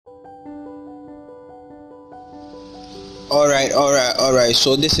All right.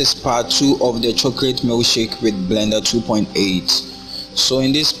 So this is part 2 of the chocolate milkshake with Blender 2.8. So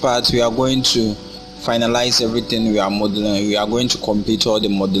in this part, we are going to finalize everything we are modeling. We are going to complete all the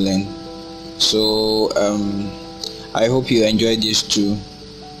modeling. So I hope you enjoyed this too.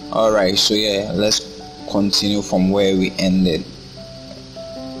 All right. So yeah, let's continue from where we ended.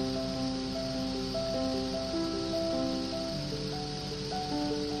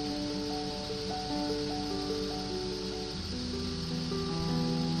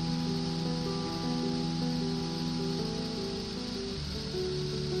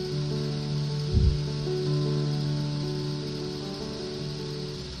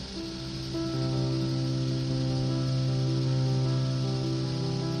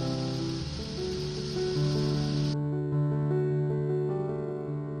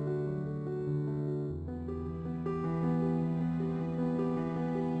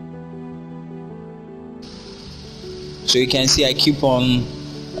 So you can see I keep on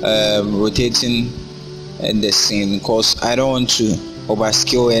rotating the scene because I don't want to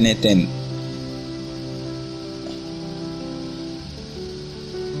overscale anything.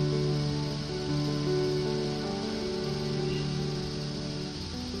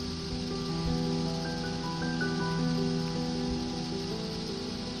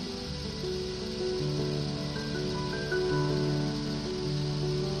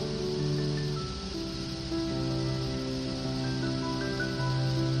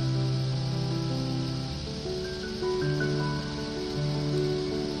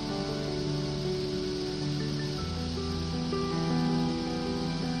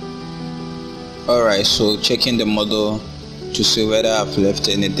 Alright, so checking the model to see whether I've left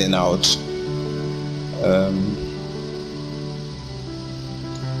anything out.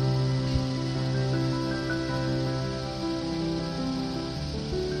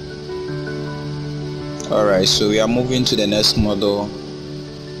 Alright, so we are moving to the next model.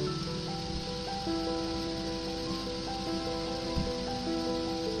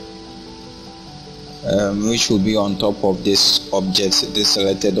 Which will be on top of this object, this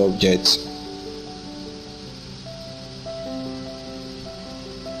selected object.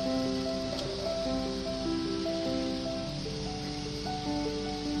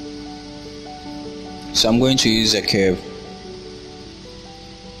 So I'm going to use a curve.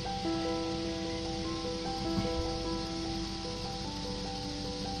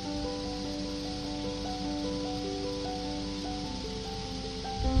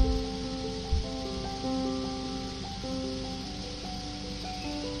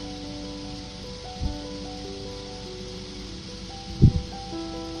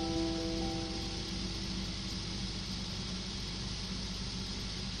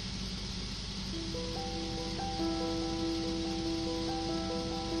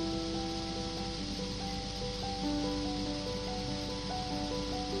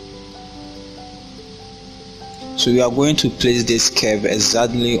 So we are going to place this curve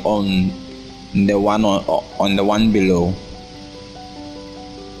exactly on the one below.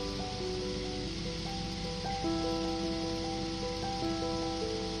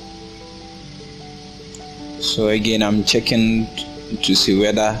 So again, I'm checking to see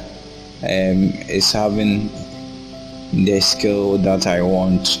whether it's having the scale that I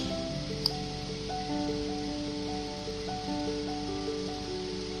want.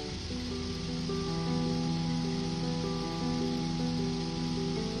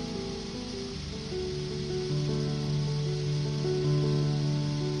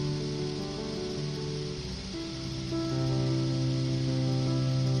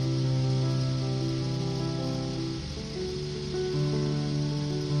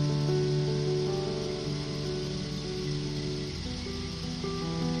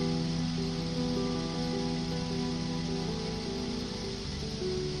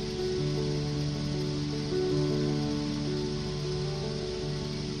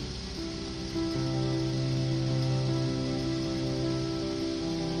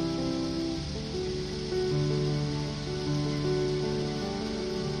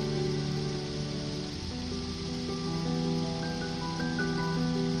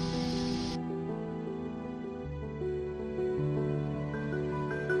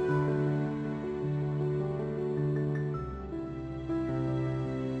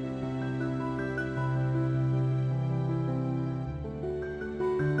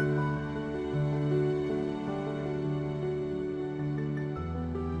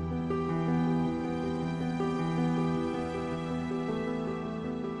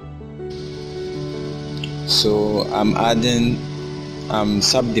 So I'm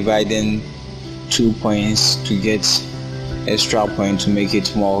subdividing 2 points to get extra point to make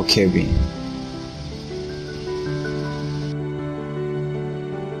it more curvy.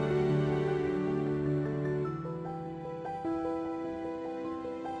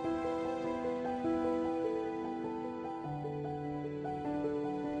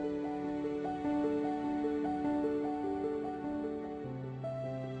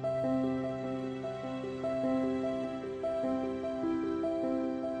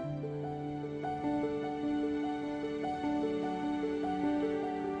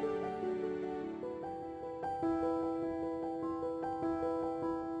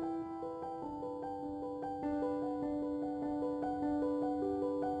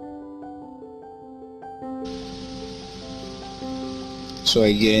 So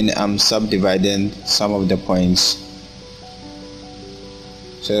again, I'm subdividing some of the points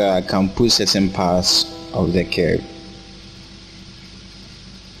so that I can put certain parts of the curve.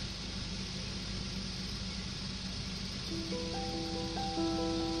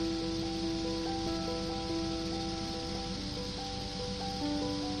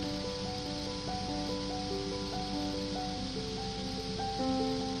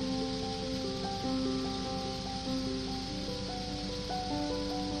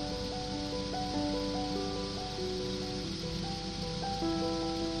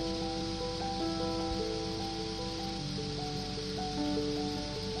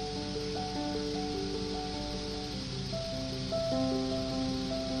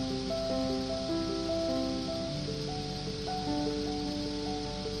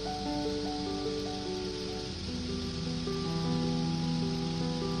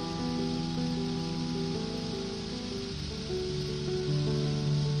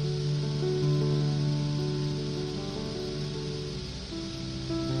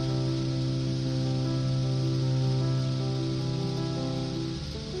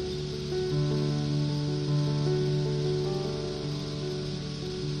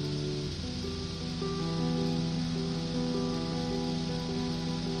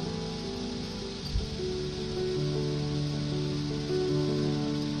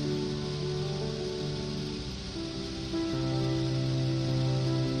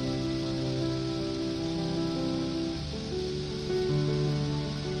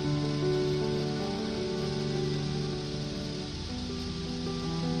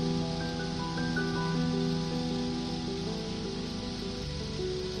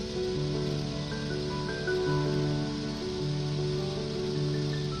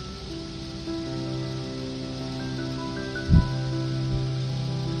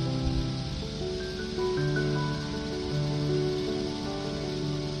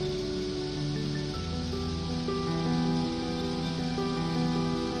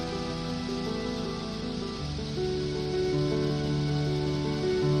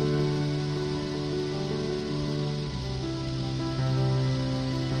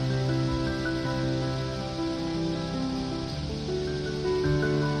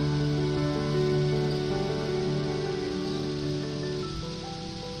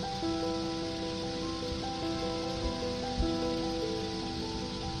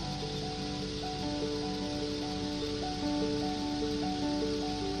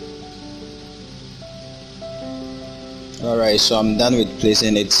 Alright, so I'm done with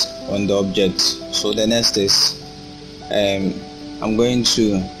placing it on the object. So the next is I'm going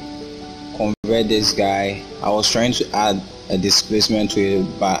to convert this guy. I was trying to add a displacement to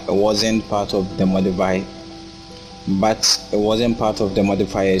it, but it wasn't part of the modifier.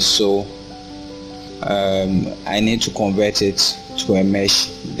 So I need to convert it to a mesh.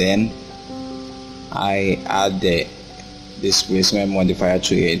 Then I add the displacement modifier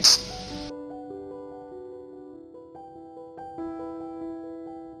to it.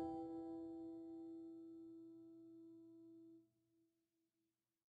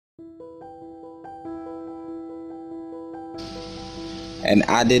 And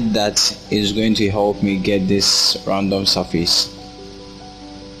added that is going to help me get this random surface.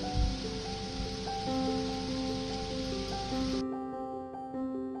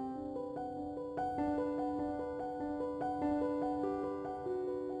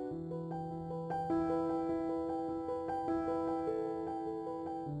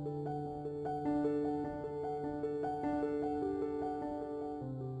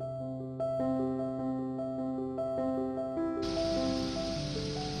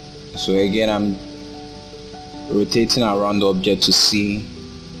 So again, I'm rotating around the object to see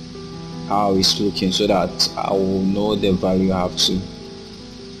how it's looking so that I will know the value I have to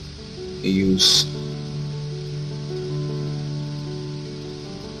use.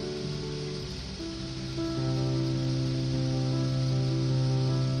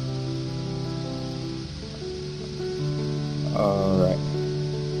 Alright.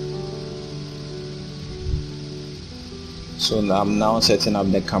 So I'm now setting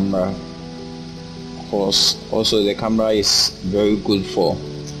up the camera. Of course, also the camera is very good for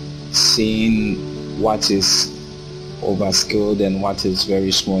seeing what is overscaled and what is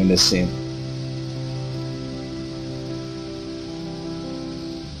very small in the scene.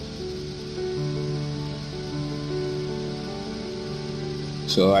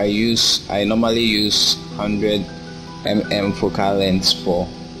 So I normally use 100 mm focal length for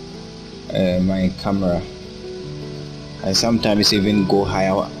my camera. I sometimes even go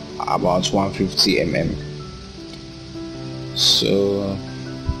higher, about 150 mm. So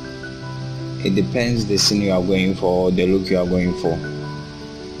it depends the scene you are going for or the look you are going for.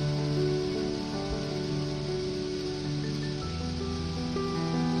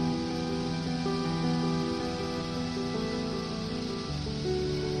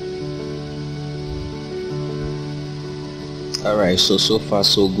 Alright, so far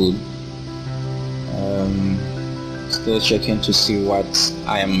so good. Still checking to see what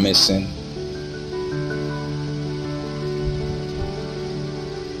I am missing.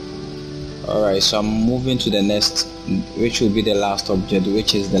 Alright, so I'm moving to the next, which will be the last object,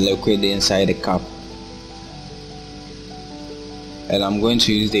 which is the liquid inside the cup. And I'm going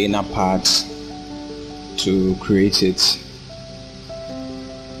to use the inner part to create it.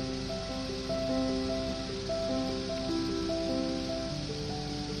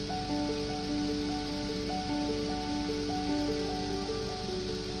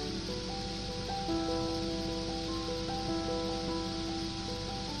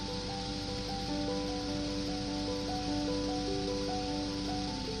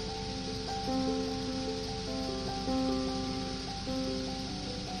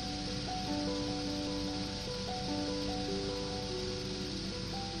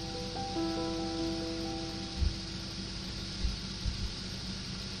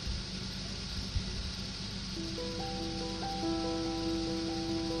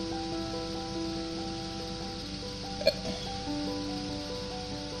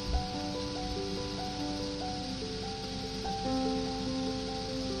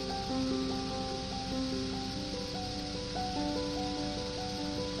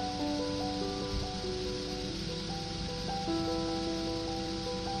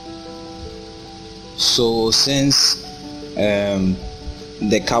 So since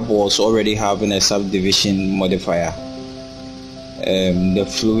the cup was already having a subdivision modifier, the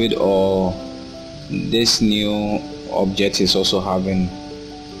fluid or this new object is also having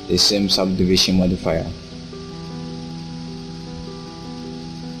the same subdivision modifier.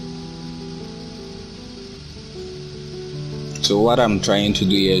 So what I'm trying to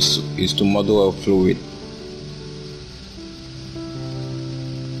do here is to model a fluid.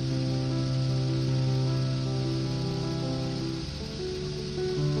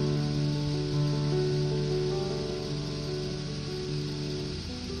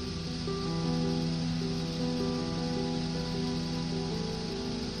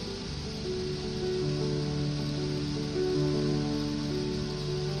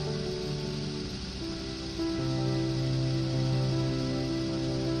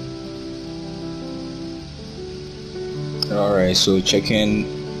 Alright, so checking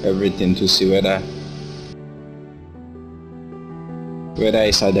everything to see whether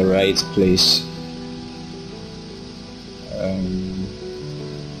it's at the right place.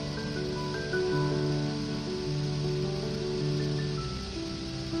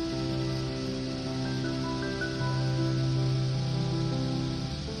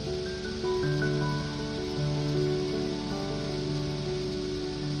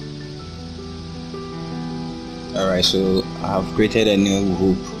 Alright, so I have created a new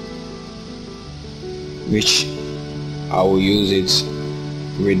group which I will use it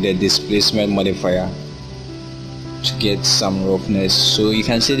with the displacement modifier to get some roughness. So you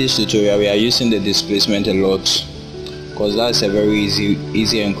can see this tutorial, we are using the displacement a lot because that's a very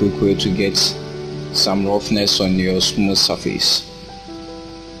easy and quick way to get some roughness on your smooth surface.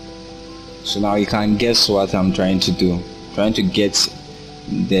 So now you can guess what I'm trying to do. Trying to get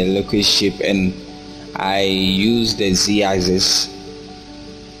the liquid shape, and I use the z-axis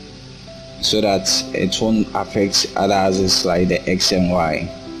so that it won't affect other axes like the x and y.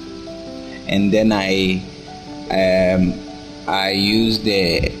 And then I use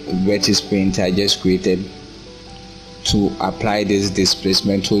the vertex paint I just created to apply this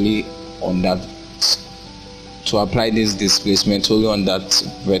displacement only on that. Vertex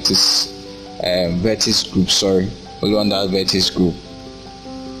group. Only on that vertex group.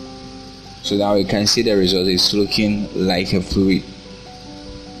 So now you can see the result is looking like a fluid.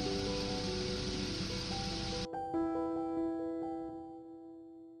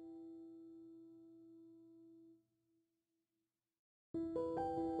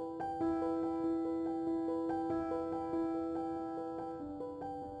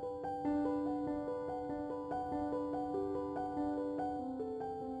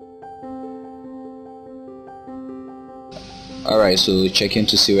 Alright, so checking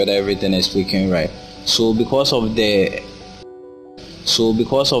to see whether everything is looking right. So because of the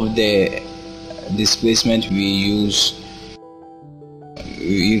displacement we use,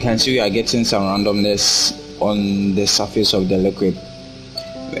 you can see we are getting some randomness on the surface of the liquid,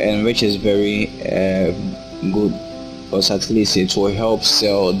 and which is very good, because at least it will help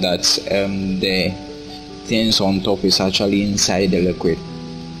sell that the things on top is actually inside the liquid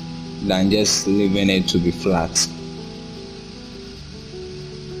than just leaving it to be flat.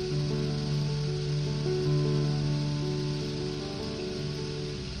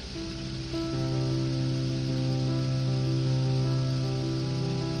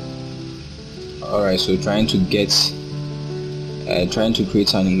 Alright, so trying to create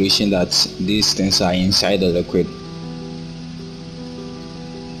an illusion that these things are inside the liquid.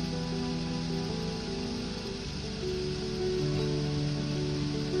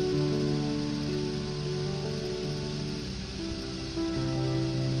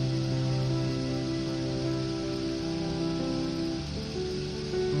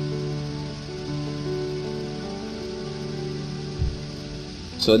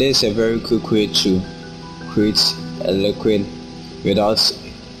 So this is a very quick way to create a liquid without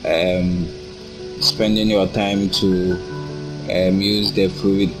spending your time to use the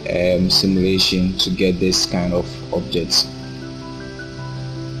fluid simulation to get this kind of objects.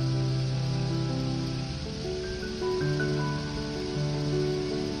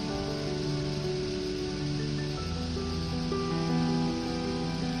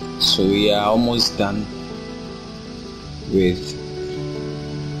 So we are almost done with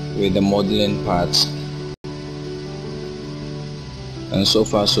the modeling part, and so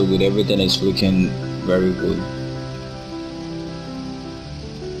far so good. Everything is looking very good.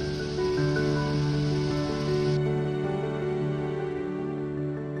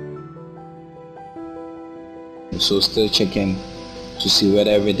 So still checking to see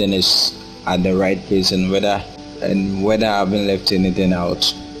whether everything is at the right place and whether I haven't left anything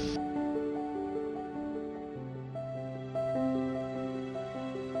out.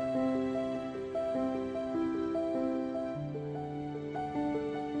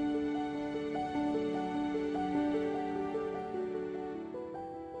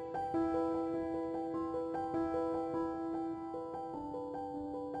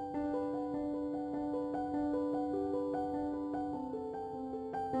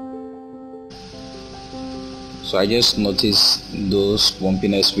 So I just noticed those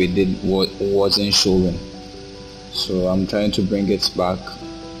bumpiness we did wasn't showing, so I'm trying to bring it back.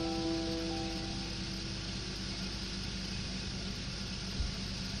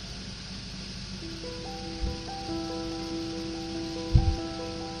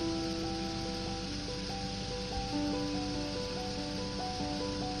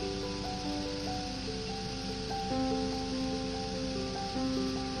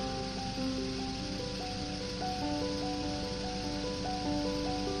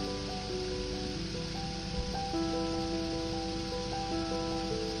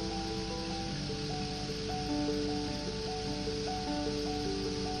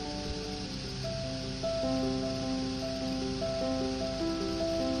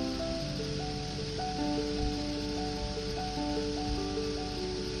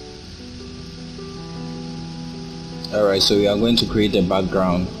 Alright, so we are going to create a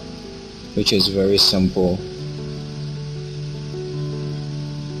background, which is very simple.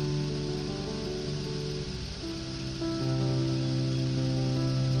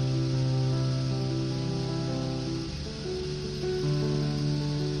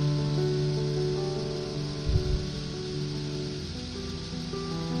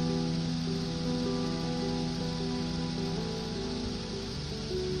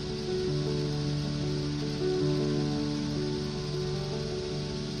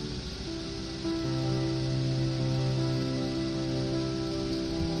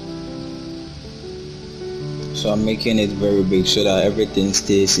 So I'm making it very big so that everything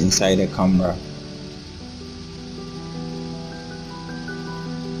stays inside the camera.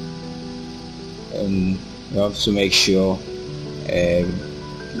 And you have to make sure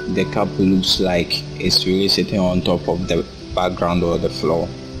the cup looks like it's really sitting on top of the background or the floor.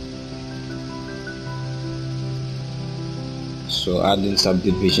 So adding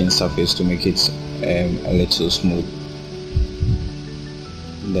subdivision surface to make it a little smooth.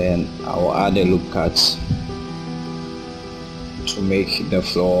 Then I'll add a loop cut to make the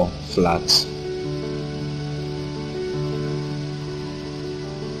floor flat.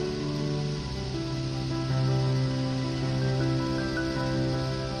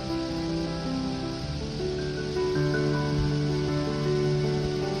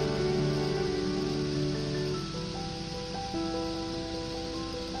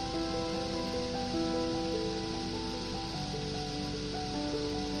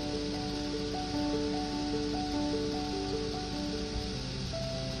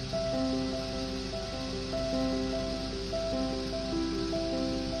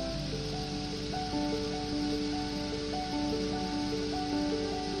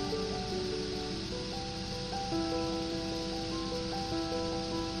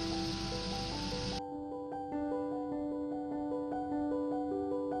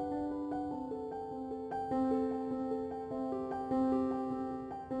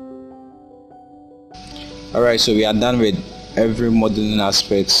 Alright, so we are done with every modeling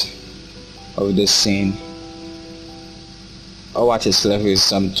aspect of the scene. All what is left is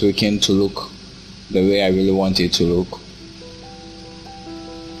some tweaking to look the way I really want it to look.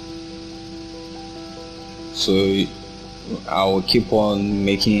 So I will keep on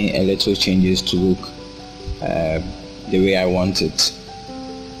making a little changes to look the way I want it.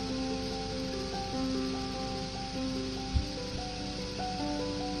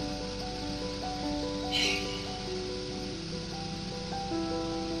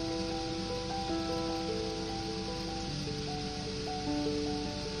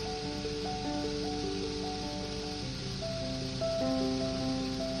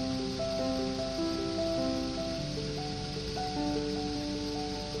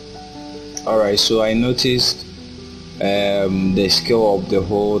 Alright, so I noticed the scale of the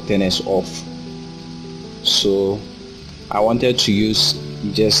whole thing is off, so I wanted to use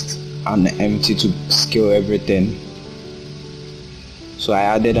just an empty to scale everything. So I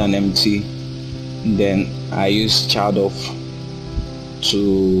added an empty, then I used child of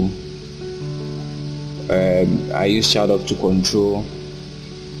to control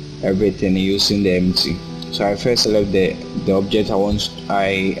everything using the empty. So I first select the object I want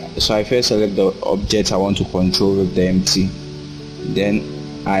to control with the empty. Then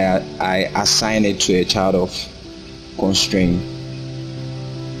I assign it to a child of constraint.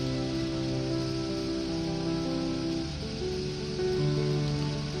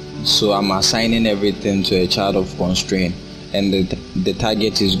 So I'm assigning everything to a child of constraint, and the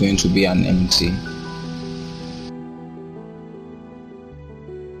target is going to be an empty.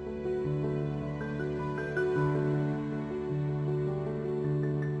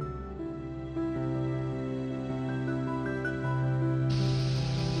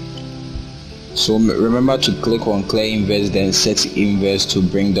 So remember to click on clear inverse, then set inverse to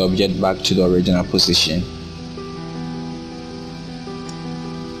bring the object back to the original position.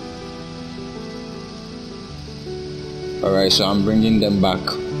 Alright, so I'm bringing them back.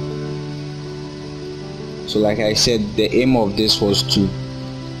 So like I said, the aim of this was to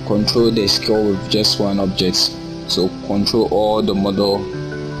control the scale with just one object. So control all the model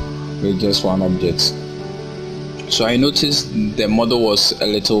with just one object. So I noticed the model was a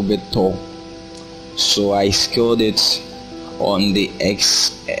little bit tall, so I scaled it on the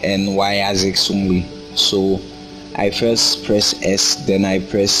X and Y axis only. So I first press S, then I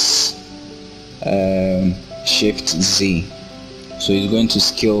press Shift Z. So it's going to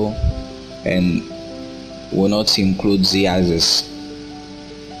scale and will not include Z axis.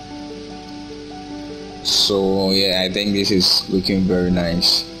 So yeah, I think this is looking very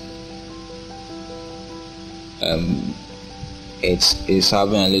nice. It's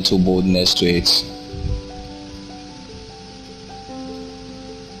having a little boldness to it.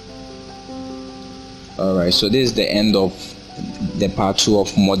 Alright, so this is the end of the part 2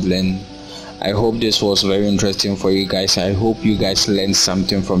 of modeling. I hope this was very interesting for you guys. I hope you guys learned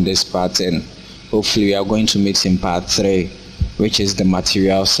something from this part, and hopefully we are going to meet in part 3, which is the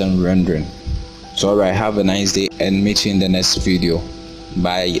materials and rendering. So alright, have a nice day and meet you in the next video.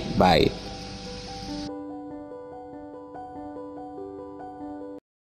 Bye.